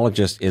professional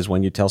oncologist is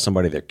when you tell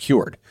somebody they're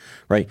cured,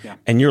 right? Yeah.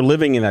 And you're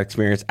living in that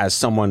experience as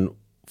someone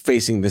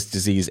facing this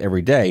disease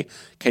every day.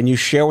 Can you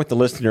share with the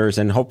listeners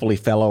and hopefully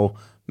fellow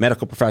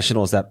medical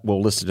professionals that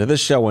will listen to this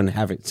show and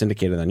have it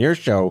syndicated on your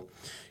show,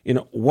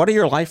 what are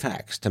your life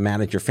hacks to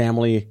manage your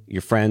family,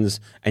 your friends,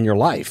 and your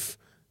life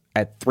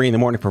at 3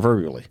 a.m.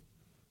 proverbially?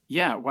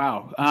 Yeah,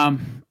 wow.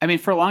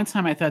 For a long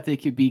time, I thought they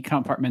could be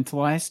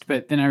compartmentalized,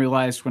 but then I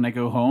realized when I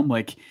go home,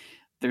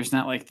 there's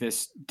not like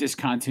this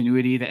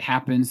discontinuity that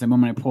happens the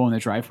moment I pull in the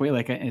driveway.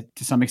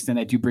 To some extent,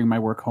 I do bring my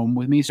work home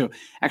with me. So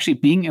actually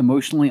being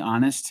emotionally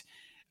honest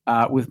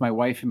with my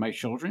wife and my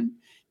children,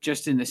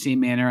 just in the same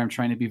manner I'm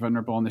trying to be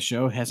vulnerable on the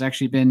show, has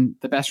actually been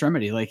the best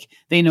remedy.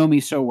 They know me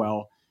so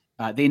well.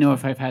 They know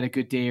if I've had a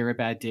good day or a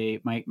bad day.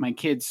 My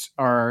kids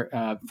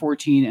are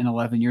 14 and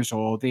 11 years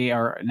old. They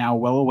are now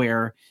well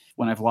aware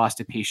when I've lost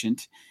a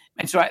patient.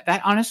 And so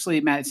that honestly,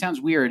 Matt, it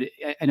sounds weird.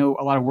 I know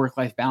a lot of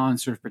work-life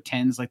balance sort of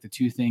pretends like the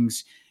two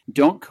things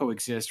don't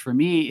coexist. For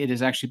me, it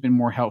has actually been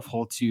more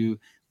helpful to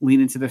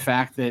lean into the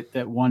fact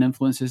that one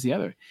influences the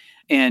other.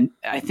 And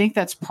I think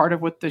that's part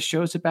of what the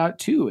show's about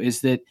too,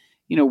 is that,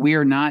 we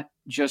are not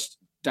just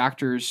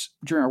doctors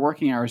during our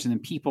working hours and then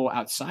people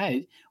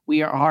outside.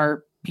 We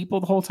are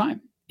people the whole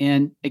time.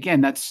 And again,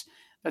 that's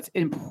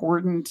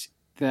important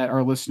that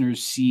our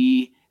listeners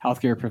see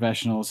healthcare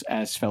professionals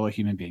as fellow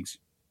human beings.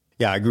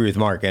 Yeah, I agree with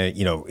Mark.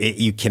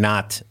 You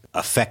cannot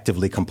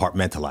effectively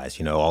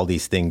compartmentalize, all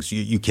these things.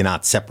 You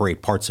cannot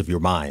separate parts of your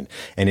mind.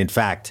 And in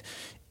fact,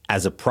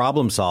 as a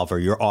problem solver,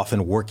 you're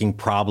often working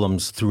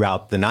problems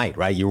throughout the night,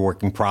 right? You're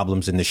working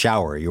problems in the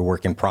shower. You're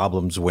working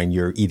problems when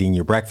you're eating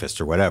your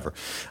breakfast or whatever.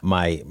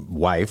 My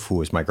wife, who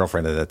was my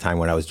girlfriend at the time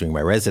when I was doing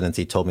my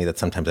residency, told me that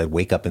sometimes I'd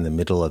wake up in the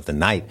middle of the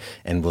night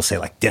and we'll say,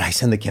 did I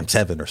send the Chem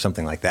 7 or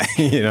something like that?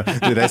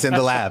 Did I send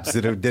the labs?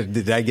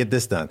 Did I get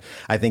this done?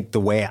 I think the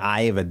way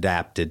I have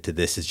adapted to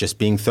this is just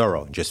being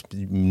thorough, just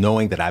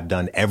knowing that I've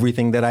done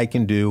everything that I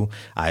can do.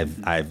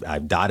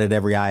 I've dotted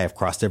every I, I've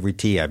crossed every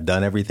T, I've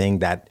done everything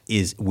that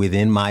is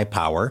within my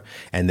power,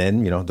 and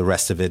then the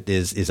rest of it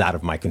is out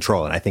of my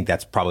control. And I think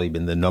that's probably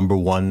been my number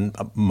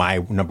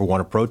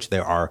one approach.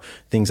 There are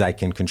things I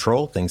can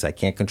control, things I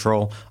can't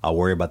control. I'll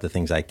worry about the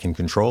things I can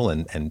control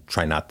and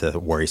try not to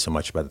worry so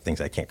much about the things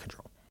I can't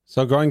control.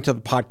 So going to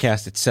the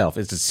podcast itself,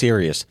 is it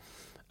serious?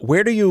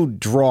 Where do you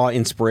draw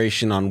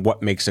inspiration on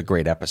what makes a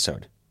great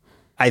episode?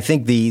 I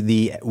think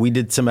we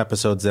did some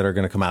episodes that are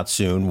going to come out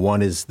soon.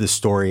 One is the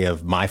story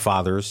of my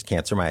father's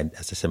cancer. As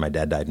I said, my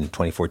dad died in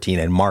 2014,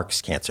 and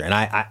Mark's cancer.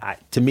 And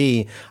to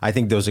me, I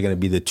think those are going to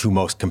be the two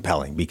most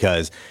compelling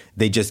because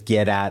they just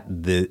get at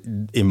the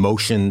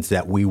emotions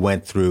that we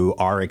went through,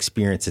 our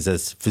experiences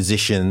as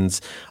physicians,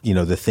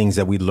 the things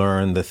that we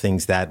learned, the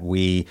things that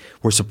we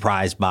were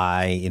surprised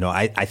by.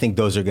 I think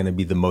those are going to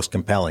be the most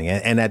compelling.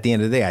 And at the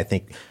end of the day, I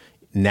think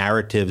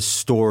narrative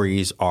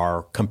stories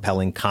are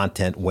compelling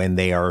content when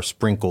they are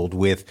sprinkled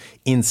with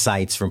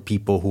insights from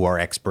people who are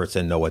experts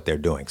and know what they're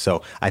doing.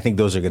 So I think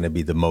those are going to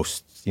be the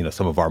most,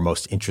 some of our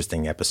most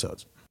interesting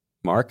episodes.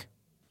 Mark?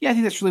 Yeah, I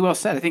think that's really well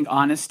said. I think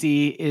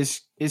honesty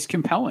is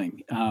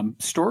compelling.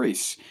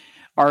 Stories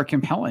are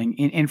compelling.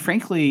 And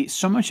frankly,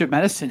 so much of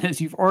medicine,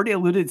 as you've already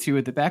alluded to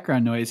with the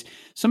background noise,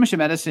 so much of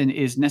medicine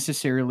is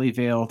necessarily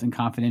veiled in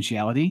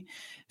confidentiality.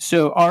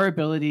 So our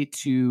ability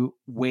to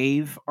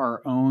waive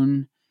our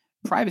own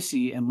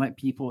privacy and let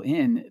people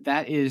in,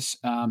 that is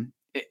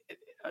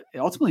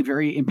ultimately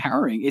very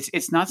empowering.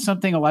 It's not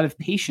something a lot of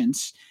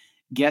patients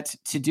get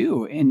to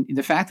do. And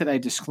the fact that I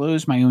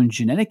disclose my own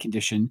genetic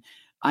condition,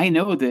 I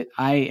know that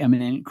I am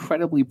in an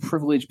incredibly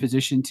privileged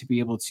position to be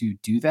able to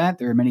do that.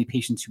 There are many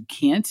patients who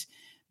can't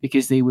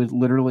because they would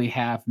literally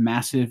have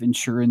massive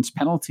insurance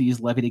penalties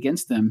levied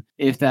against them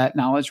if that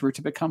knowledge were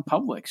to become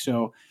public.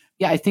 So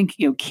yeah, I think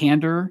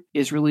candor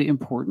is really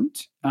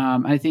important.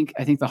 I think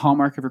the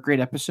hallmark of a great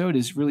episode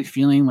is really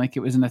feeling like it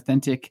was an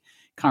authentic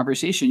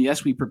conversation.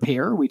 Yes, we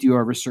prepare, we do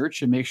our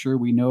research and make sure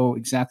we know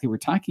exactly what we're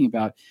talking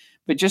about.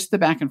 But just the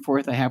back and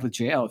forth I have with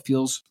JL, it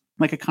feels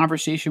like a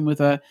conversation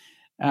with a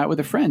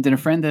friend and a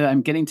friend that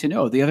I'm getting to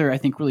know. The other, I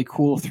think, really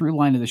cool through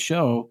line of the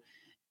show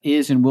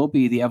is and will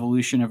be the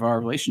evolution of our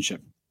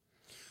relationship.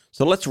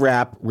 So let's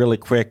wrap really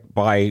quick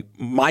by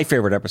my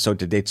favorite episode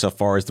to date so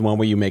far is the one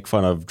where you make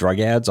fun of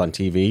drug ads on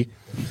TV.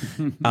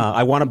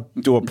 I want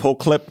to do a pull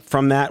clip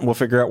from that, and we'll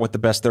figure out what the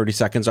best 30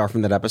 seconds are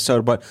from that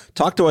episode. But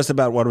talk to us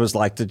about what it was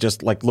like to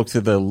just look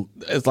through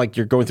it's like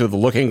you're going through the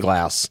looking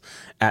glass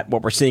at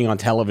what we're seeing on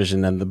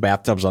television and the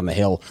bathtubs on the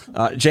hill.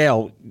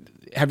 JL,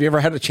 have you ever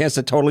had a chance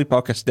to totally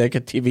poke a stick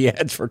at TV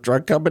ads for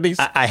drug companies?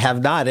 I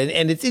have not.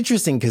 And it's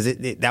interesting because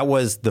that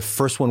was the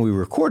first one we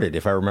recorded,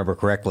 if I remember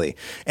correctly.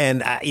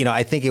 And,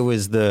 I think it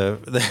was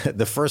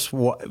the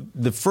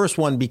first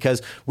one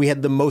because we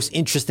had the most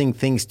interesting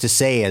things to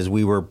say as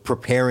we were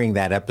preparing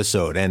that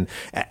episode. And,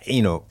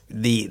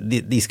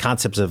 these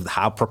concepts of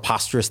how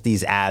preposterous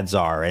these ads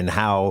are and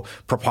how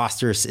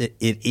preposterous it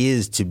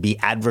is to be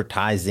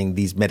advertising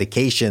these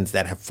medications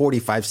that have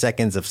 45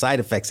 seconds of side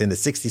effects in a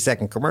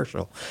 60-second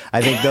commercial.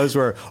 I think those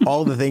were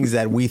all the things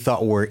that we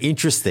thought were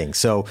interesting.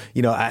 So,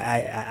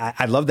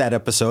 I love that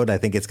episode. I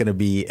think it's going to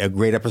be a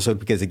great episode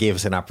because it gave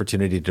us an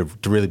opportunity to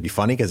really be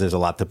funny because there's a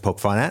lot to poke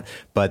fun at.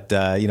 But,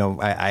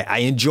 I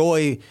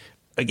enjoy,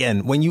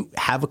 again, when you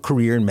have a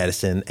career in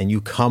medicine and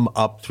you come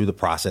up through the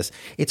process,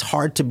 it's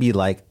hard to be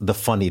like the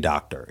funny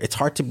doctor. It's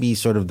hard to be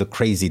sort of the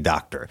crazy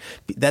doctor.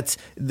 That's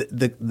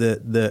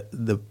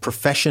the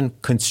profession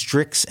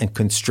constricts and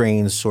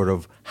constrains sort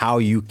of how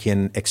you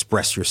can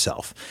express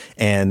yourself.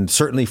 And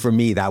certainly for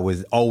me, that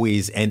was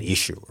always an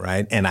issue,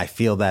 right? And I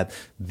feel that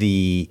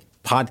the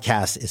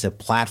podcast is a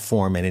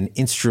platform and an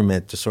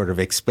instrument to sort of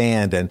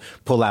expand and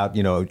pull out,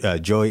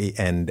 Joy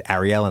and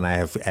Ariel and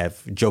I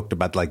have joked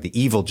about like the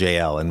evil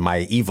JL and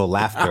my evil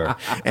laughter.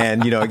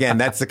 And, again,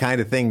 that's the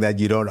kind of thing that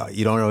you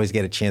don't always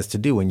get a chance to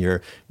do when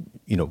you're,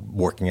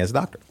 working as a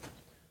doctor.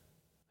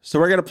 So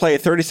we're going to play a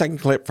 30-second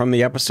clip from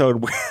the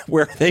episode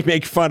where they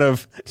make fun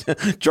of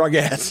drug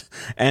ads.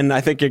 And I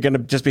think you're going to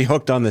just be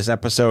hooked on this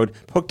episode,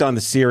 hooked on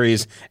the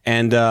series,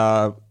 and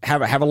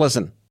have a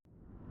listen.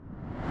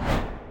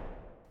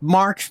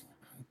 Mark,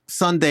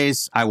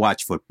 Sundays I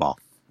watch football,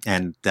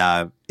 and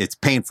it's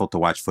painful to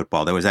watch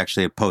football. There was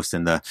actually a post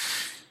in the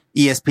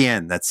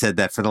ESPN that said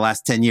that for the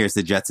last 10 years,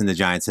 the Jets and the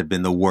Giants have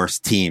been the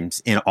worst teams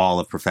in all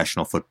of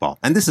professional football.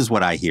 And this is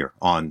what I hear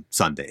on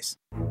Sundays.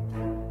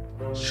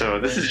 So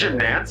this is Jim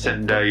Nantz,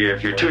 and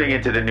if you're tuning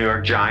into the New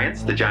York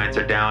Giants, the Giants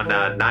are down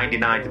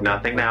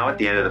 99-0 now at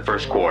the end of the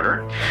first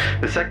quarter.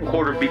 The second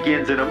quarter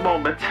begins in a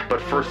moment, but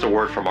first a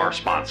word from our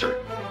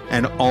sponsor.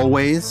 And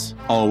always,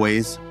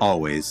 always,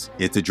 always,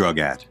 it's a drug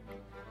ad.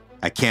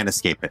 I can't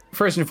escape it.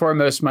 First and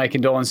foremost, my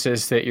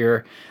condolences that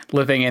you're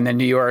living in the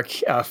New York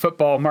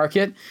football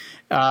market.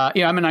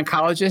 I'm an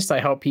oncologist. I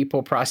help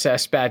people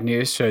process bad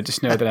news, so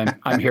just know that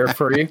I'm here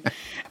for you.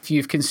 If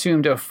you've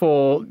consumed a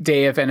full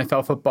day of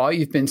NFL football,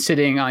 you've been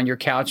sitting on your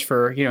couch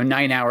for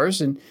 9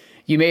 hours, and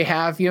you may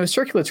have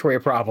circulatory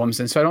problems.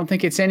 And so I don't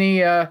think it's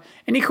any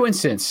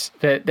coincidence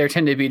that there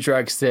tend to be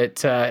drugs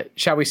that,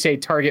 shall we say,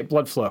 target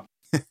blood flow.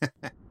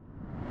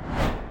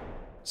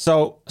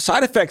 So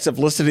side effects of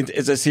listening to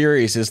a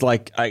series is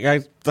like, I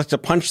a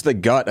punch to the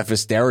gut of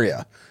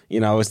hysteria.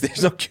 Is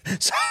there's no,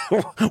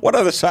 what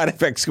other side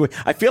effects?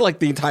 I feel like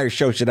the entire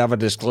show should have a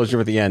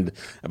disclosure at the end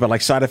about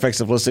like side effects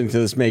of listening to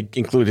this may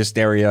include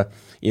hysteria,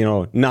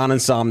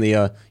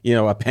 non-insomnia,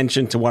 a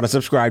penchant to want to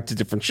subscribe to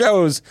different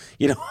shows,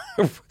 a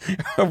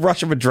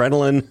rush of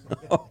adrenaline,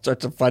 all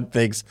sorts of fun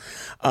things.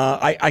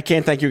 I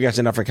can't thank you guys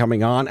enough for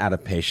coming on Out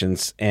of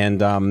Patience.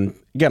 And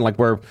again, like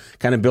we're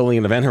kind of building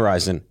an event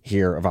horizon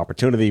here of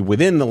opportunity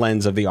within the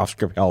lens of the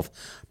OffScrip Health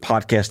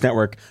Podcast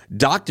Network.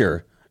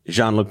 Dr.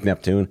 Jean-Luc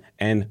Neptune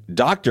and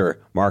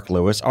Dr. Mark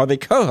Lewis are the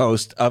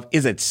co-host of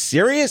Is It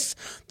Serious?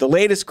 The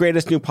latest,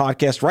 greatest new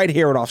podcast right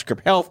here at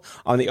OffScrip Health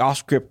on the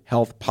OffScrip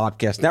Health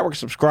Podcast Network.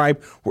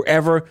 Subscribe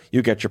wherever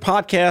you get your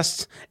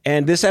podcasts.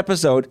 And this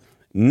episode,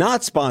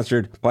 not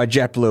sponsored by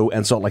JetBlue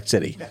and Salt Lake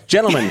City.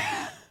 Gentlemen,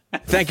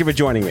 thank you for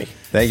joining me.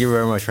 Thank you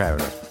very much for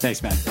having us.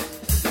 Thanks, man.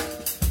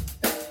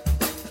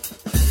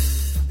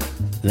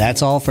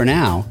 That's all for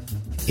now.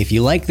 If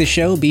you like the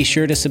show, be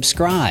sure to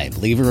subscribe,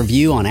 leave a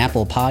review on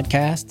Apple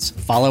Podcasts,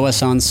 follow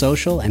us on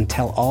social, and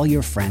tell all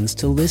your friends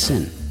to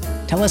listen.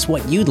 Tell us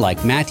what you'd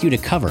like Matthew to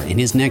cover in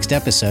his next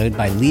episode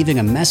by leaving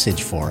a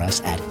message for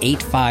us at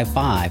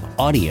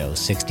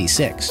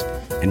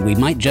 855-AUDIO-66, and we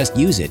might just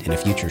use it in a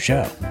future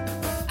show.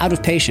 Out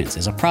of Patience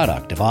is a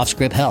product of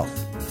OffScrip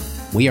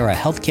Health. We are a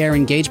healthcare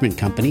engagement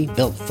company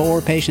built for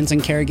patients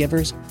and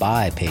caregivers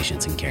by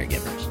patients and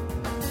caregivers.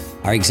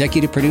 Our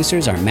executive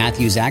producers are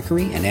Matthew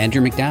Zachary and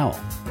Andrew McDowell.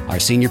 Our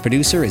senior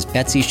producer is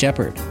Betsy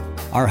Shepard.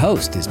 Our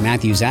host is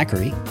Matthew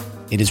Zachary.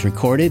 It is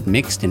recorded,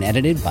 mixed, and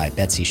edited by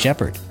Betsy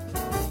Shepard.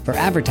 For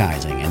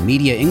advertising and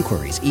media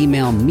inquiries,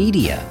 email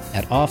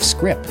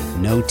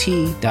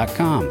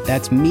media@offscrip.com.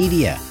 That's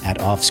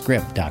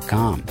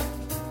media@offscrip.com.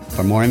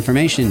 For more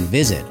information,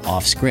 visit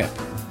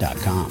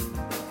offscrip.com.